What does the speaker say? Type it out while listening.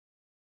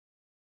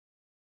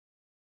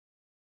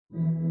In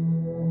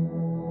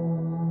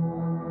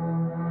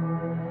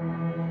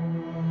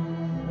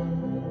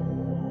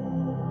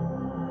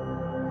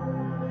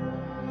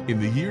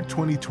the year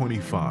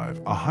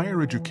 2025, a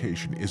higher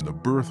education is the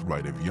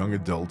birthright of young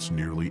adults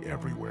nearly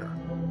everywhere.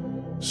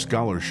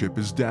 Scholarship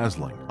is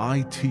dazzling,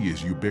 IT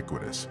is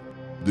ubiquitous.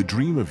 The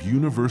dream of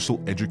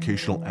universal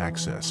educational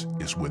access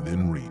is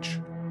within reach.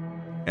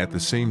 At the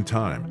same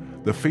time,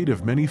 the fate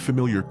of many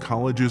familiar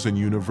colleges and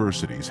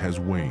universities has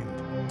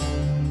waned.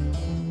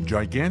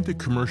 Gigantic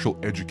commercial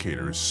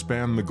educators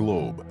span the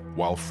globe,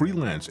 while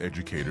freelance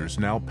educators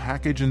now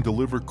package and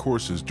deliver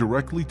courses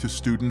directly to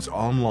students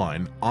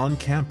online, on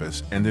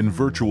campus, and in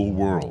virtual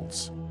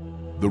worlds.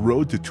 The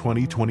road to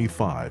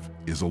 2025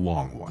 is a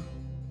long one.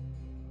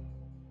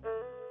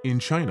 In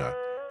China,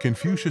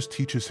 Confucius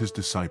teaches his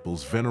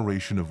disciples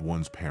veneration of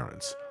one's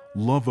parents,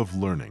 love of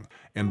learning,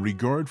 and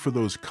regard for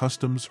those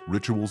customs,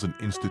 rituals, and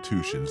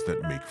institutions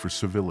that make for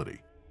civility.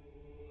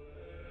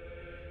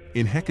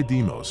 In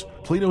Hecademos,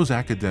 Plato's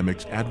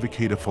academics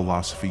advocate a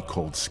philosophy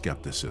called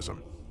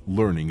skepticism.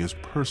 Learning is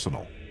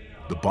personal.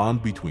 The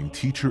bond between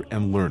teacher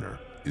and learner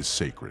is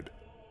sacred.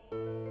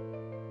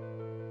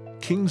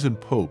 Kings and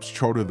popes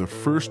charter the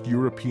first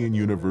European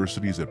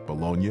universities at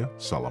Bologna,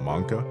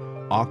 Salamanca,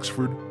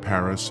 Oxford,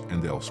 Paris,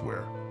 and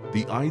elsewhere.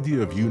 The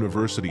idea of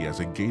university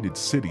as a gated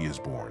city is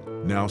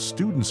born. Now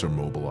students are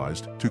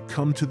mobilized to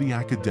come to the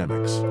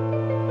academics.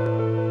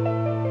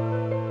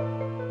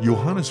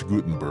 Johannes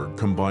Gutenberg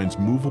combines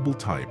movable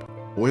type,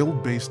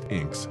 oil-based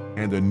inks,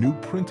 and a new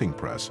printing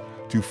press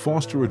to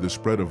foster the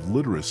spread of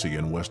literacy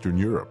in Western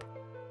Europe.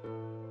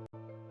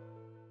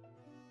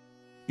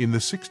 In the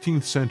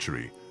 16th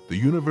century,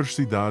 the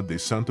Universidad de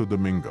Santo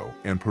Domingo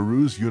and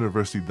Peru's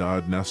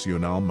Universidad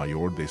Nacional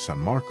Mayor de San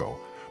Marco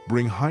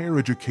bring higher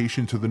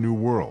education to the New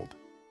World.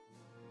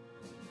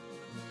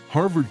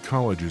 Harvard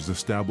College is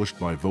established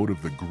by vote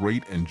of the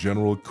Great and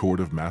General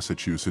Court of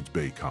Massachusetts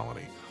Bay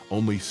Colony,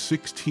 only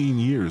 16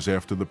 years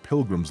after the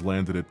Pilgrims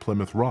landed at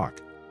Plymouth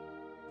Rock.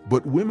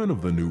 But women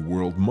of the New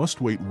World must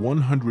wait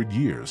 100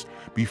 years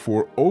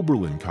before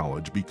Oberlin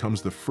College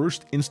becomes the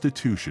first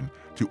institution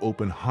to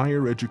open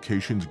higher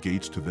education's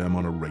gates to them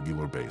on a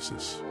regular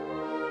basis.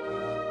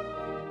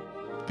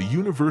 The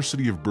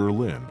University of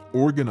Berlin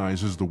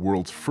organizes the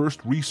world's first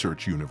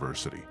research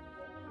university.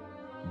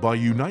 By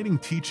uniting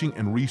teaching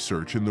and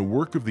research in the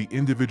work of the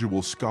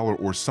individual scholar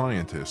or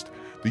scientist,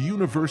 the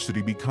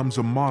university becomes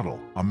a model,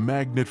 a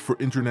magnet for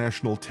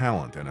international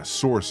talent, and a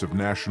source of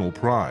national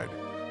pride.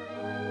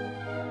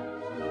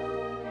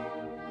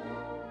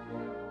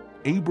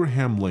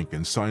 Abraham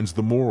Lincoln signs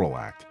the Morrill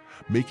Act,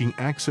 making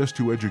access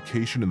to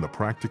education in the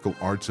practical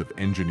arts of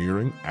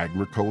engineering,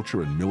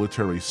 agriculture, and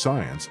military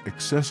science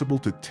accessible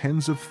to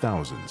tens of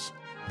thousands.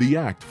 The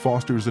act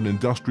fosters an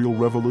industrial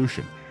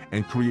revolution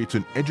and creates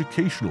an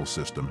educational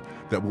system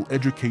that will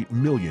educate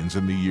millions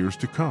in the years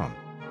to come.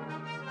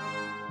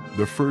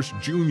 The first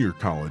junior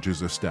college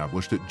is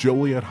established at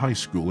Joliet High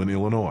School in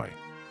Illinois.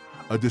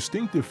 A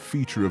distinctive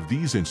feature of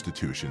these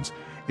institutions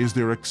is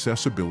their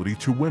accessibility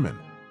to women.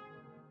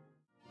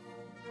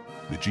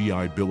 The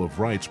GI Bill of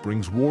Rights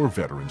brings war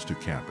veterans to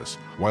campus,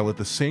 while at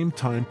the same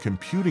time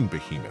computing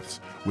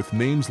behemoths with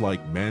names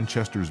like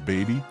Manchester's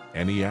Baby,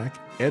 ENIAC,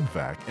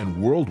 EDVAC, and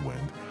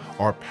Whirlwind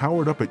are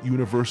powered up at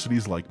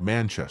universities like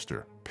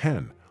Manchester,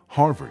 Penn,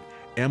 Harvard,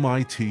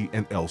 MIT,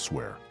 and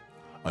elsewhere.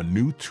 A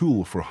new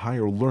tool for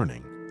higher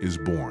learning is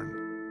born.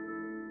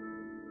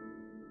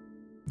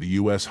 The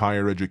U.S.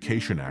 Higher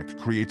Education Act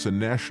creates a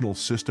national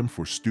system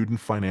for student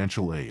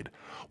financial aid,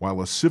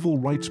 while a civil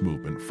rights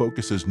movement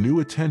focuses new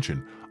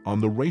attention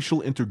on the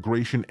racial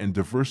integration and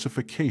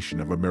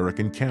diversification of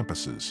American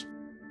campuses.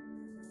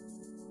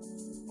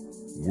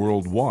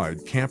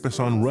 Worldwide, campus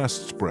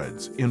unrest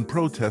spreads in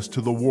protest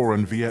to the war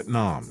in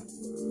Vietnam.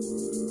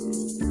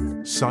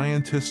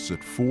 Scientists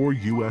at 4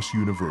 U.S.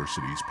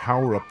 universities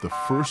power up the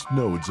first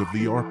nodes of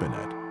the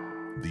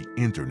ARPANET. The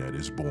Internet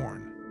is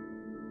born.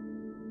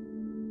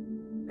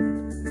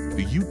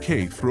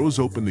 The UK throws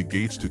open the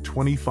gates to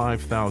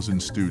 25,000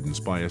 students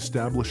by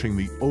establishing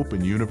the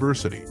Open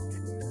University.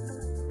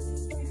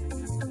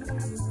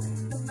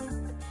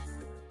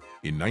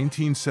 In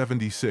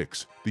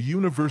 1976, the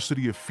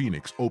University of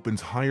Phoenix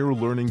opens higher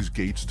learning's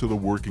gates to the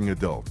working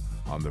adult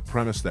on the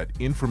premise that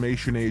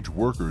information-age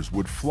workers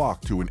would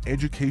flock to an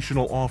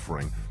educational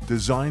offering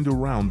designed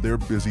around their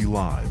busy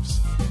lives.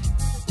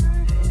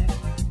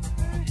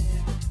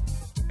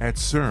 At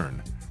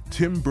CERN,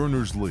 Tim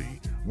Berners-Lee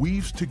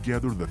weaves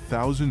together the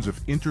thousands of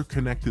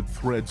interconnected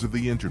threads of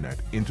the Internet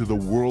into the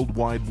World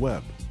Wide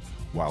Web,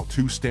 while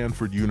 2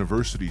 Stanford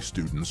University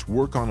students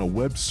work on a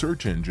web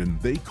search engine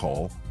they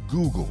call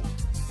Google.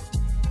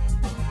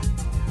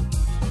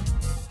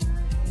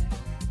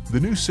 The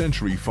new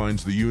century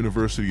finds the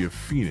University of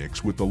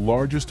Phoenix with the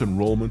largest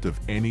enrollment of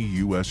any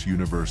U.S.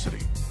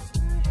 university.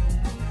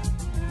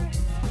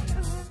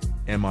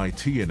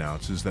 MIT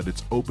announces that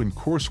its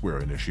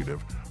OpenCourseWare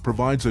initiative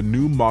provides a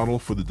new model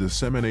for the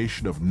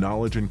dissemination of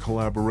knowledge and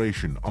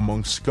collaboration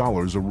among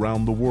scholars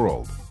around the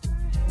world.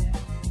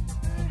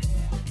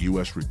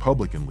 U.S.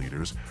 Republican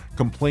leaders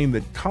complain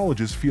that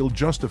colleges feel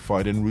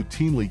justified in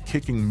routinely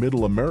kicking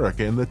middle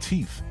America in the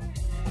teeth.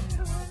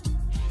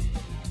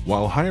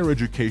 While higher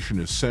education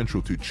is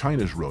central to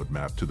China's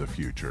roadmap to the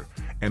future,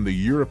 and the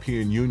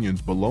European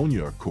Union's Bologna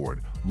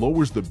Accord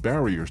lowers the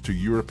barriers to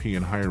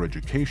European higher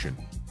education,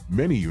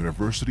 many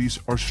universities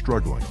are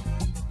struggling.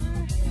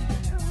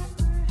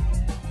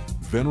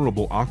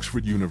 Venerable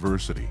Oxford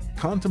University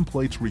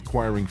contemplates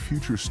requiring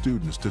future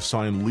students to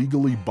sign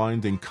legally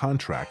binding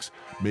contracts,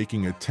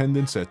 making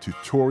attendance at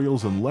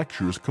tutorials and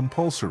lectures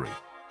compulsory.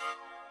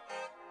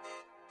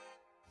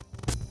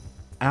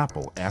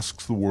 Apple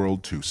asks the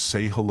world to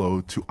say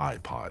hello to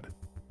iPod.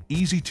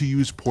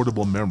 Easy-to-use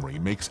portable memory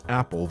makes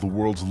Apple the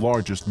world's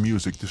largest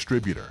music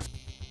distributor.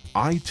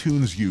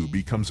 iTunes U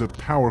becomes a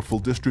powerful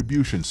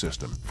distribution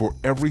system for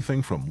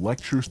everything from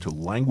lectures to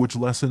language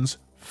lessons,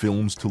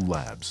 films to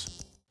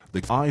labs.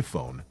 The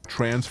iPhone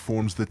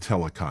transforms the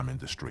telecom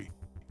industry.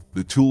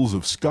 The tools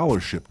of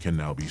scholarship can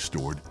now be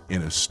stored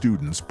in a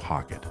student's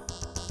pocket.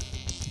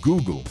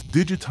 Google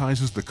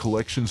digitizes the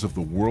collections of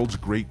the world's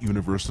great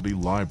university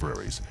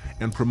libraries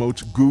and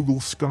promotes Google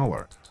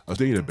Scholar, a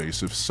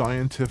database of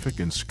scientific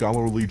and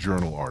scholarly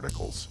journal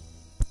articles.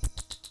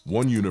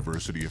 One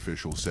university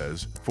official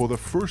says, for the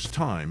first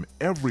time,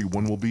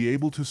 everyone will be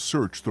able to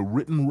search the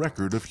written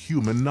record of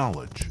human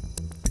knowledge.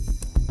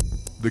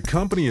 The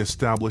company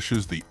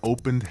establishes the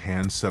Open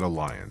Handset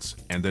Alliance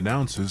and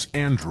announces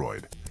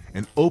Android,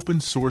 an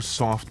open-source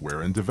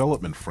software and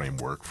development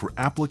framework for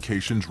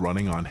applications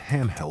running on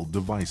handheld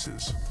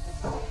devices.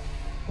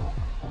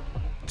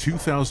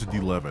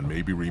 2011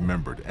 may be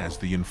remembered as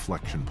the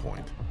inflection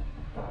point.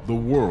 The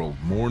world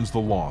mourns the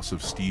loss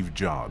of Steve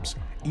Jobs,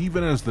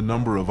 even as the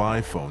number of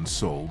iPhones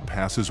sold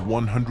passes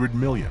 100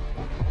 million.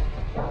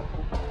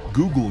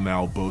 Google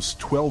now boasts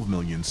 12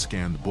 million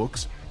scanned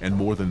books and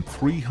more than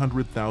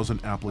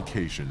 300,000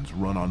 applications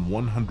run on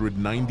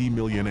 190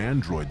 million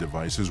Android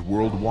devices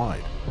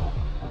worldwide.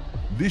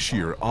 This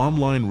year,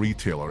 online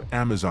retailer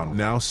Amazon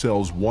now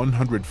sells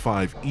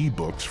 105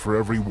 e-books for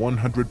every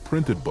 100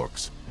 printed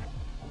books.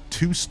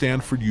 2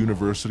 Stanford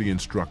University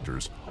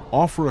instructors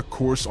offer a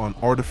course on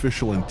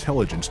artificial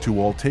intelligence to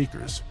all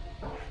takers.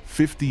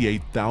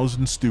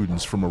 58,000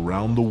 students from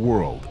around the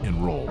world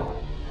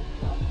enroll.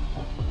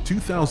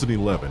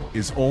 2011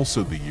 is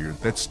also the year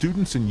that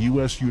students in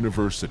U.S.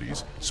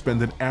 universities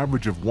spend an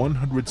average of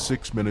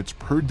 106 minutes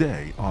per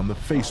day on the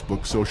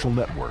Facebook social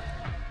network.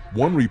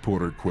 One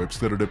reporter quips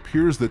that it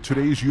appears that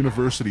today's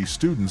university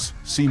students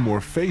see more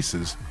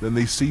faces than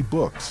they see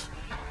books.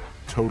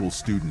 Total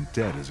student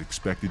debt is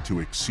expected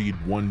to exceed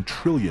 $1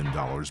 trillion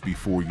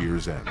before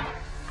year's end.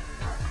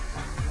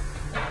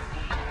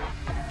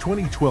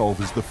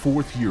 2012 is the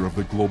 4th year of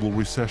the global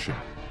recession.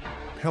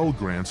 Pell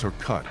Grants are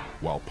cut,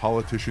 while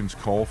politicians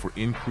call for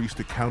increased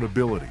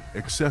accountability,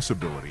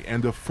 accessibility,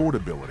 and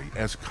affordability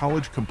as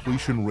college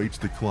completion rates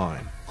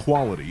decline.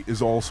 Quality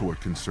is also a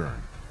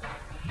concern.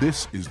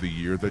 This is the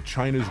year that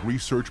China's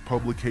research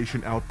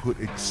publication output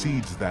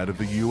exceeds that of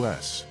the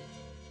U.S.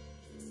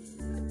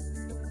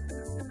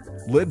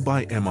 Led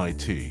by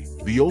MIT,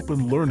 the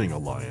Open Learning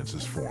Alliance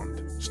is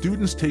formed.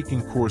 Students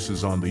taking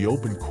courses on the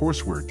Open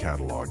Courseware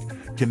catalog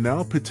can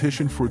now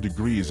petition for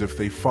degrees if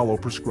they follow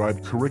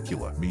prescribed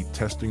curricula, meet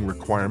testing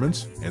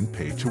requirements, and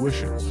pay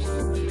tuition.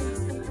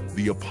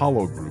 The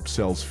Apollo Group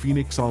sells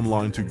Phoenix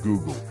Online to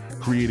Google,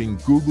 creating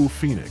Google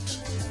Phoenix.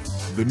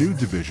 The new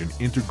division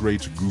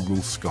integrates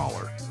Google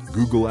Scholar,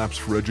 Google Apps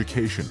for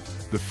Education,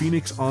 the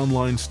Phoenix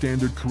Online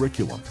Standard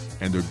Curriculum,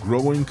 and a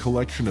growing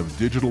collection of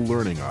digital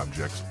learning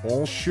objects,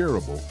 all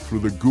shareable through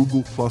the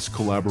Google Plus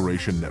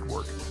Collaboration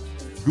Network.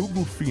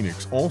 Google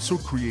Phoenix also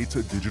creates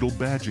a digital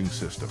badging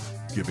system,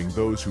 giving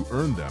those who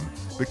earn them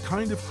the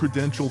kind of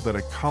credential that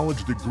a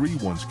college degree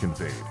once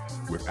conveyed,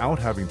 without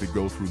having to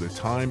go through the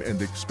time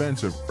and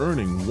expense of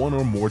earning one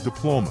or more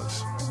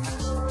diplomas.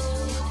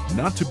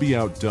 Not to be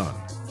outdone,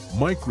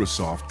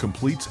 Microsoft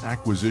completes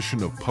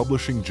acquisition of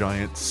publishing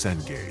giant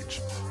Cengage.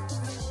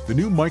 The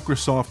new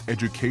Microsoft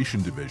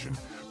Education Division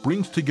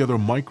brings together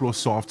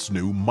Microsoft's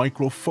new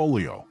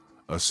Microfolio,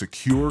 a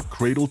secure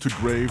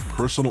cradle-to-grave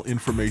personal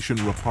information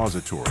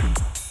repository.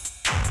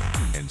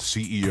 And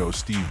CEO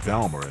Steve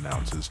Ballmer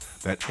announces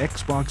that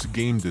Xbox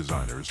game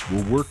designers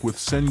will work with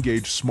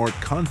Cengage smart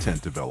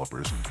content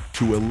developers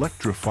to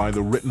electrify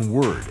the written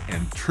word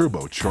and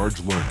turbocharge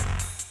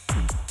learning.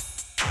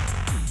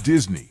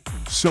 Disney,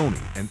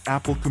 Sony, and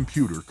Apple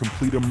Computer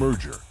complete a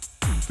merger.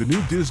 The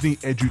new Disney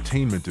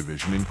Edutainment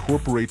Division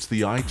incorporates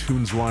the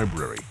iTunes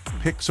Library,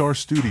 Pixar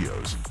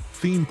Studios,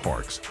 theme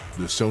parks,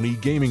 the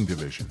Sony Gaming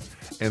Division,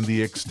 and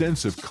the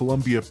extensive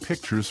Columbia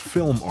Pictures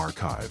Film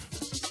Archive.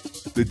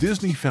 The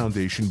Disney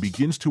Foundation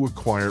begins to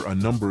acquire a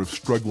number of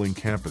struggling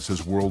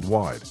campuses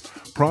worldwide,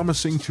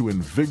 promising to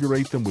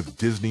invigorate them with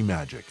Disney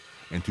magic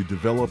and to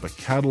develop a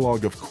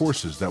catalog of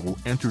courses that will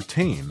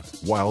entertain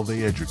while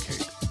they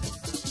educate.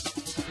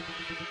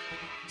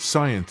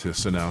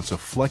 Scientists announce a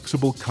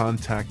flexible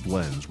contact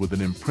lens with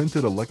an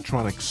imprinted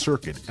electronic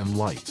circuit and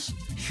lights.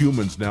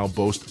 Humans now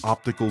boast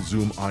optical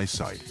zoom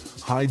eyesight,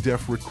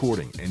 high-def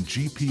recording, and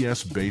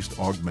GPS-based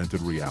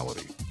augmented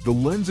reality. The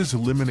lenses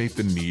eliminate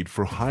the need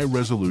for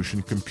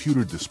high-resolution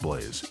computer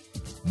displays.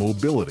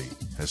 Mobility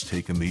has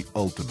taken the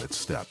ultimate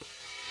step.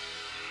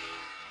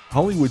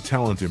 Hollywood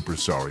talent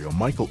impresario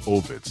Michael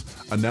Ovitz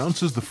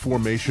announces the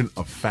formation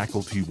of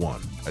Faculty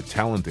One, a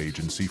talent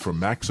agency for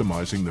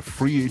maximizing the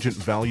free agent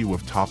value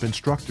of top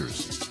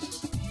instructors.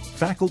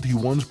 Faculty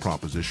One's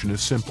proposition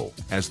is simple.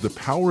 As the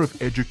power of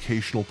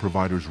educational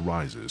providers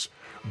rises,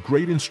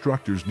 great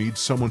instructors need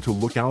someone to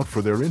look out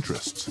for their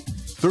interests.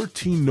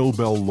 13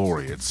 Nobel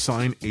laureates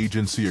sign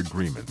agency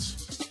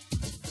agreements.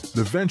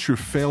 The venture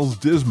fails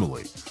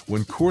dismally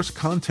when course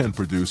content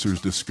producers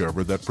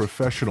discover that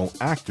professional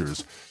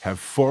actors have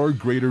far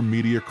greater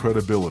media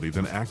credibility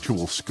than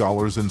actual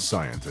scholars and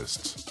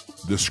scientists.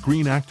 The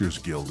Screen Actors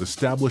Guild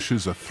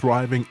establishes a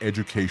thriving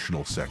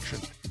educational section.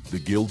 The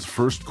Guild's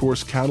first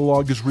course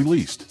catalog is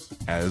released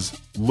as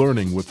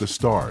Learning with the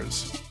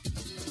Stars.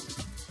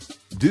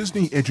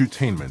 Disney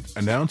Edutainment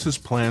announces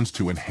plans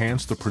to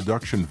enhance the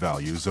production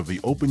values of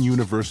the Open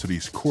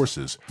University's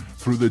courses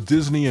through the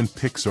Disney and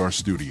Pixar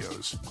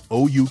studios.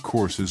 OU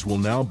courses will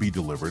now be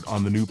delivered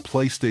on the new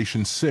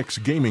PlayStation 6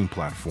 gaming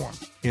platform.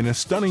 In a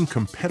stunning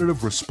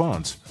competitive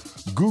response,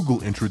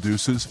 Google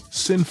introduces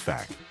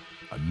SynFact,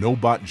 a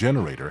no-bot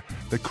generator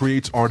that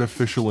creates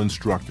artificial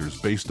instructors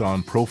based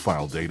on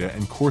profile data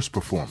and course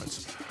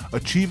performance,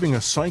 achieving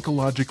a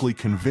psychologically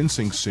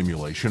convincing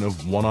simulation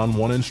of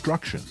one-on-one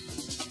instruction.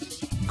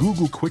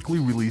 Google quickly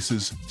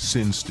releases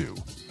SynStu,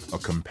 a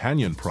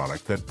companion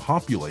product that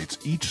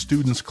populates each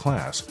student's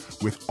class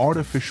with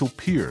artificial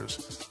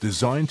peers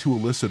designed to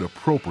elicit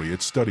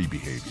appropriate study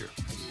behavior.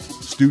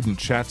 Student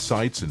chat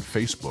sites and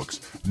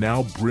Facebooks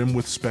now brim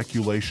with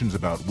speculations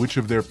about which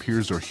of their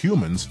peers are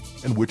humans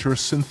and which are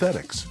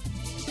synthetics.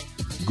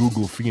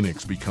 Google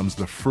Phoenix becomes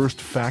the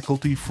first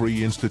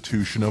faculty-free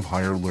institution of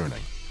higher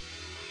learning.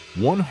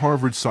 One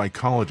Harvard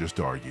psychologist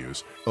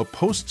argues, a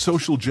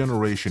post-social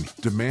generation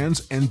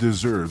demands and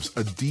deserves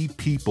a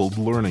de-peopled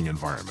learning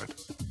environment.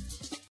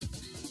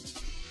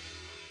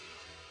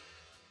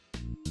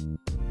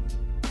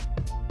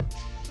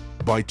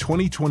 By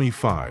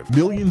 2025,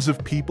 millions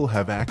of people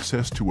have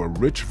access to a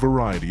rich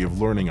variety of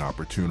learning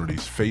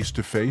opportunities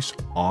face-to-face,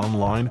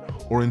 online,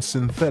 or in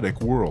synthetic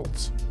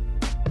worlds.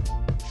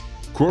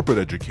 Corporate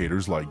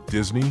educators like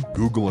Disney,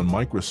 Google, and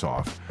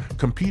Microsoft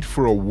compete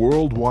for a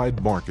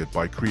worldwide market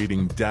by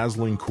creating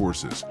dazzling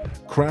courses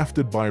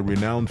crafted by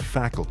renowned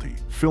faculty,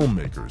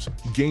 filmmakers,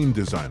 game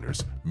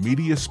designers,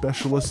 media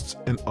specialists,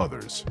 and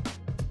others.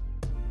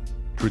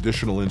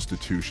 Traditional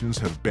institutions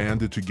have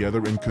banded together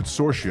in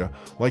consortia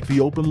like the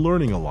Open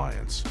Learning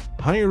Alliance.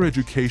 Higher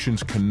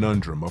education's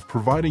conundrum of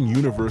providing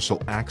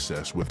universal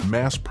access with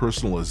mass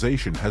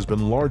personalization has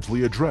been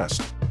largely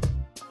addressed.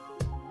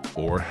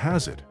 Or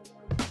has it?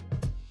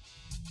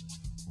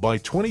 By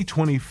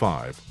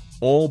 2025,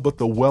 all but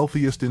the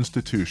wealthiest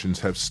institutions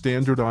have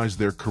standardized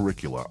their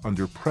curricula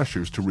under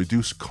pressures to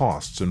reduce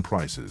costs and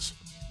prices.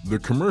 The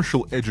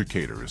commercial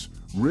educators,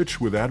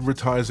 rich with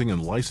advertising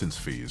and license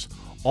fees,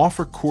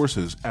 offer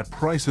courses at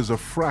prices a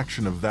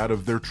fraction of that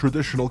of their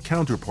traditional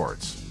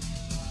counterparts.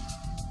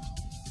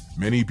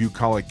 Many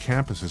bucolic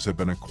campuses have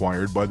been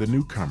acquired by the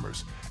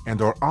newcomers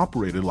and are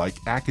operated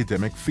like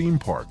academic theme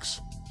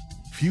parks.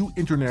 Few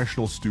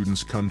international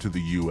students come to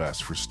the U.S.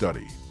 for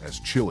study, as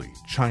Chile,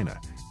 China,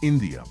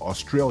 India,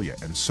 Australia,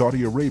 and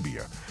Saudi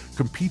Arabia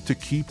compete to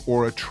keep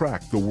or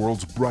attract the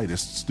world's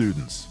brightest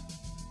students.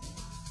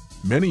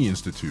 Many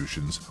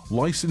institutions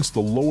license the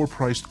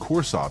lower-priced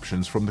course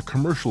options from the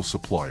commercial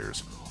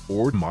suppliers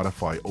or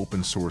modify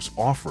open-source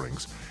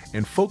offerings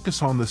and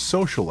focus on the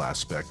social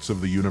aspects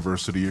of the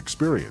university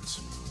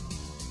experience.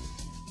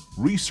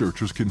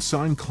 Researchers can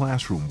assign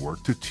classroom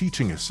work to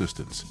teaching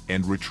assistants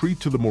and retreat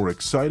to the more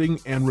exciting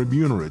and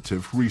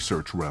remunerative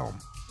research realm.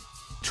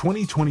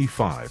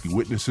 2025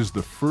 witnesses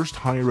the first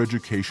higher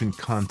education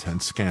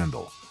content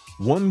scandal.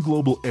 One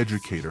global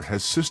educator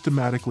has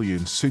systematically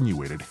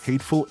insinuated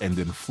hateful and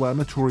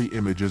inflammatory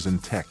images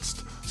and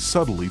text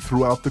subtly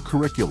throughout the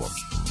curriculum.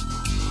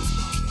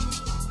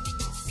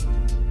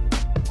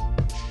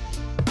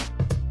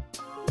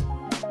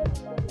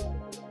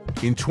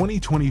 In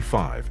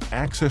 2025,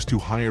 access to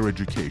higher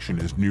education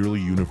is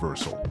nearly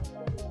universal.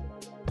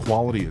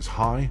 Quality is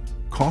high,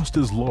 cost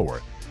is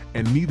lower,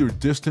 and neither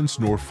distance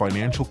nor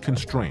financial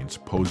constraints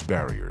pose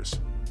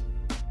barriers.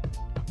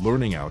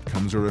 Learning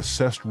outcomes are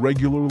assessed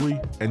regularly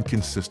and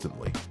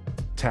consistently.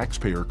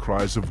 Taxpayer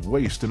cries of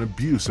waste and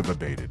abuse have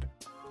abated.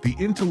 The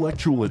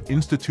intellectual and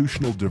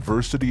institutional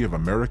diversity of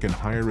American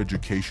higher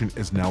education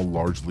is now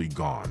largely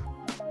gone.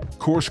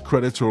 Course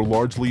credits are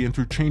largely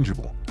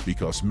interchangeable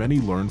because many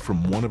learn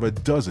from one of a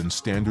dozen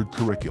standard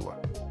curricula.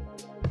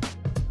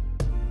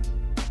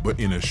 But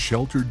in a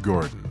sheltered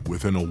garden,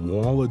 within a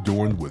wall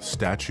adorned with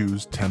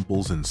statues,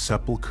 temples, and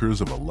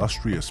sepulchres of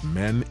illustrious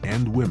men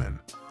and women,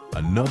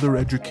 another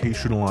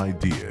educational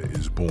idea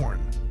is born.